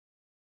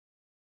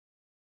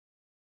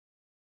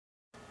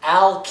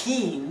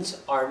Alkenes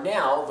are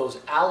now those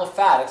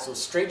aliphatics,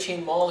 those straight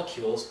chain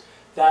molecules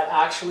that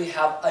actually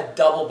have a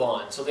double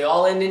bond. So they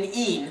all end in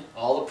 -ene,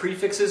 all the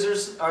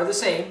prefixes are the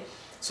same.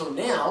 So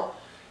now,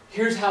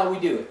 here's how we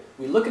do it.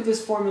 We look at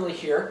this formula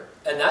here,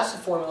 and that's the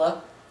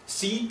formula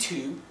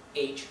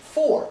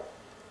C2H4,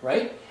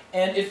 right?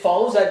 And it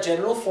follows that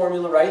general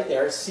formula right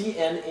there,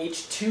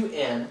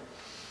 CnH2n.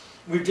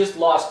 We've just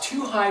lost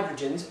 2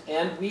 hydrogens,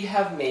 and we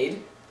have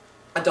made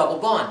a double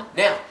bond.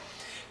 Now,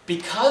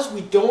 because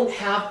we don't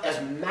have as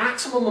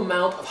maximum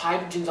amount of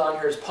hydrogens on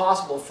here as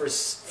possible for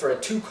a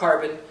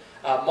 2-carbon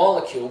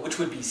molecule, which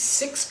would be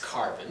 6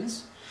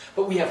 carbons,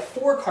 but we have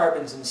 4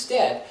 carbons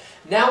instead,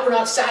 now we're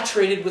not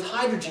saturated with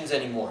hydrogens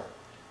anymore.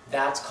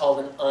 That's called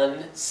an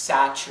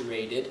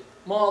unsaturated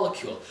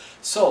molecule.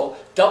 So,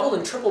 double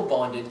and triple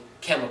bonded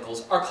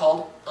chemicals are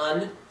called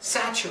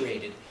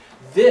unsaturated.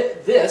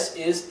 This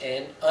is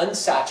an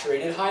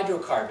unsaturated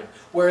hydrocarbon,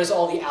 whereas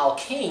all the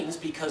alkanes,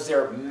 because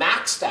they're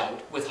maxed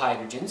out with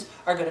hydrogens,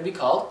 are going to be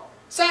called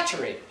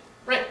saturated,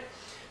 right?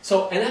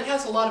 So, and that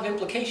has a lot of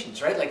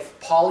implications, right? Like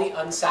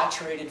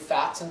polyunsaturated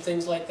fats and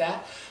things like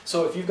that.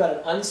 So if you've got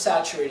an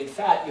unsaturated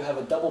fat, you have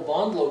a double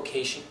bond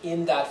location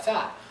in that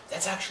fat.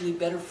 That's actually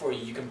better for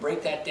you. You can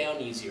break that down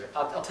easier.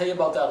 I'll tell you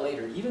about that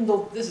later, even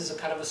though this is a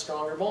kind of a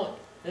stronger bond.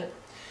 Yeah.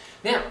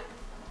 Now,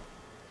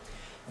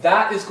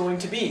 that is going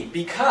to be,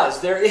 because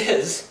there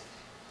is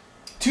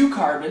 2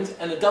 carbons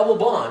and a double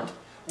bond,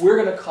 we're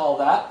going to call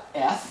that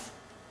eth,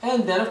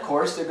 and then of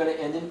course they're going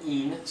to end in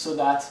 -ene, so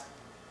that's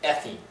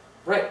ethene.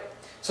 Right.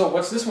 So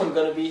what's this one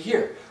going to be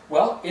here?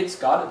 Well, it's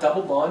got a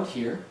double bond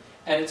here,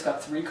 and it's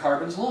got 3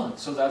 carbons long,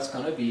 so that's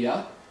going to be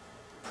a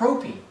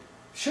propene.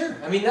 Sure,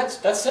 I mean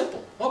that's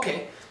simple.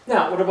 Okay,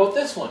 now what about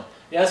this one?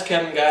 Yes,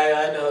 chem guy,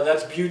 I know,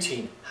 that's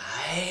butene.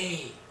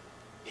 Aye,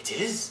 it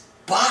is,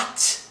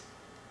 but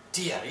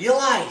do you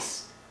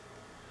realize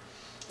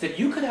that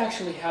you could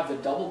actually have the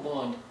double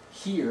bond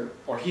here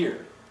or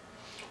here,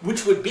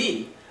 which would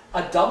be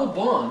a double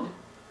bond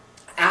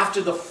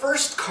after the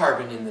first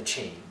carbon in the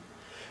chain,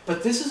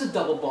 but this is a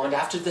double bond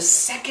after the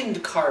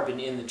second carbon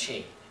in the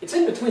chain. It's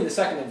in between the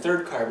second and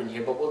third carbon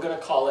here, but we're going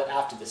to call it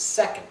after the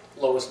second,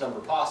 lowest number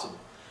possible.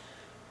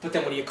 But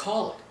then what do you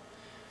call it?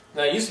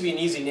 Now, it used to be an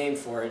easy name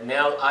for it.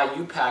 Now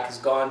IUPAC has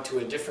gone to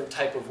a different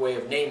type of way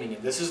of naming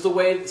it. This is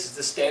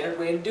the standard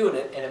way of doing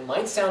it, and it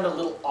might sound a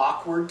little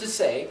awkward to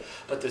say,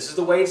 but this is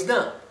the way it's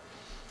done.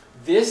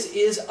 This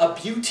is a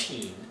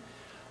butene,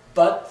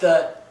 but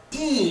the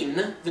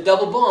ene, the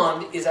double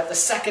bond, is at the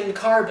second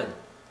carbon.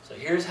 So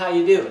here's how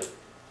you do it.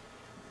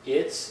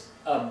 It's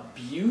a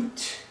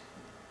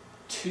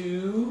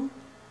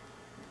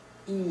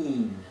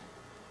but-2-ene.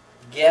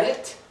 Get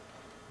it?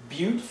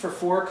 But for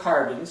 4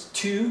 carbons,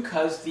 2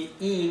 because the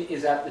ene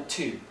is at the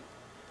 2.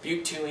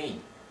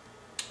 But-2-ene.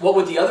 What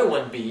would the other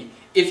one be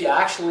if you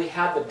actually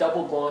had the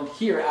double bond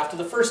here after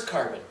the first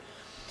carbon?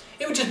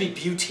 It would just be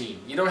butene.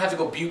 You don't have to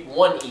go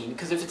but-1-ene,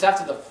 because if it's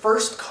after the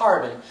first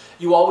carbon,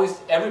 you always,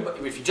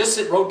 if you just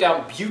wrote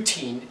down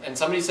butene and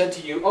somebody said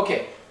to you,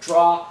 okay,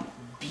 draw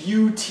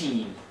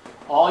butene,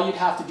 all you'd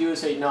have to do is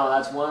say, no,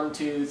 that's 1,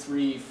 2,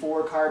 3,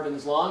 4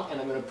 carbons long, and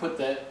I'm going to put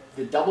the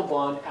double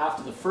bond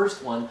after the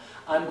first one.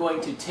 I'm going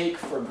to take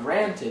for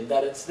granted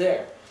that it's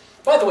there.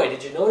 By the way,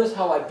 did you notice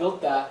how I built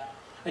that?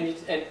 And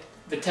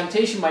the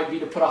temptation might be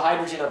to put a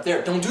hydrogen up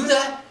there. Don't do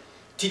that.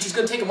 Teacher's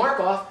going to take a mark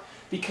off,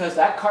 because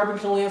that carbon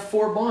can only have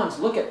 4 bonds.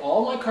 Look at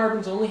all my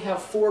carbons only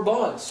have 4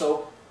 bonds.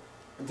 So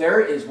there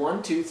is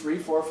 1, 2, 3,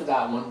 4 for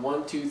that one,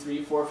 1, 2,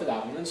 3, 4 for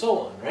that one, and so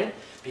on, right?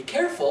 Be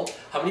careful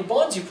how many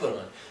bonds you put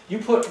on. You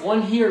put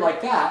 1 here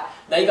like that,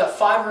 now you got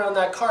 5 around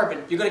that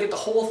carbon, you're going to get the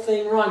whole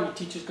thing wrong. Your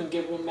teacher's going to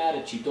get real mad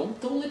at you.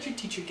 Don't let your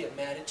teacher get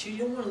mad at you. You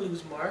don't want to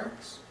lose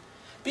marks.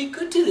 Be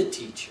good to the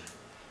teacher,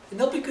 and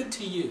they'll be good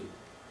to you.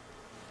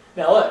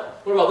 Now look,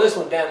 what about this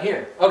one down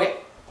here? Okay,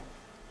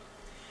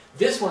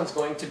 this one's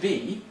going to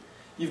be,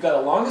 you've got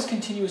a longest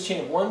continuous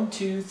chain of 1,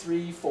 2,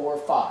 3, 4,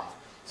 5.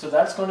 So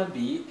that's going to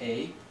be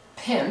a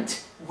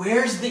pent.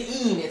 Where's the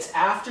ene? It's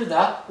after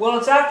the, well,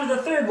 it's after the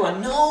third one.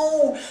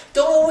 No,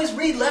 don't always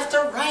read left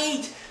to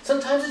right.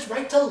 Sometimes it's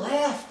right to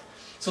left.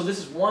 So this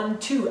is 1,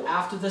 2.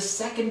 After the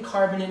second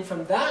carbon in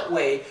from that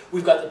way,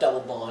 we've got the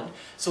double bond.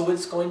 So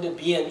it's going to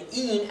be an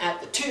ene at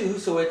the 2.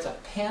 So it's a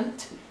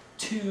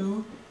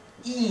pent-2-ene.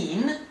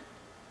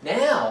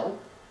 Now,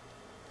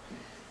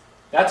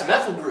 that's a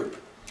methyl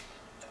group.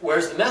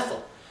 Where's the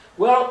methyl?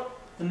 Well,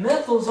 the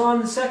methyl's on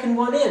the second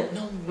one in.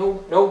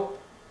 No.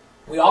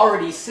 We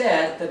already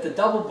said that the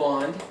double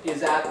bond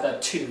is at the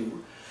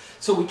 2,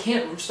 so we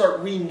can't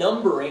start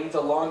renumbering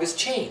the longest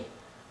chain.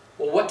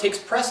 Well, what takes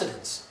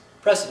precedence?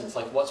 Precedence,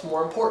 like what's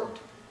more important?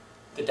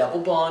 The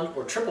double bond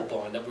or triple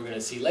bond that we're going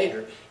to see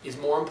later is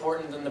more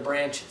important than the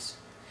branches.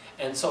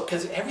 And so,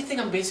 because everything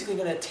I'm basically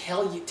going to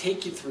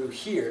take you through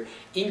here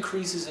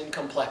increases in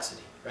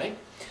complexity, right?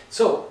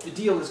 So, the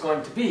deal is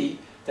going to be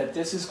that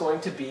this is going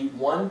to be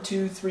 1,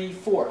 2, 3,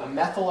 4, a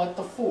methyl at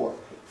the 4.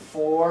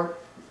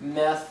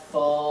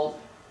 4-methyl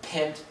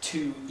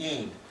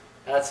pent-2-ene.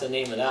 That's the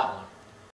name of that one.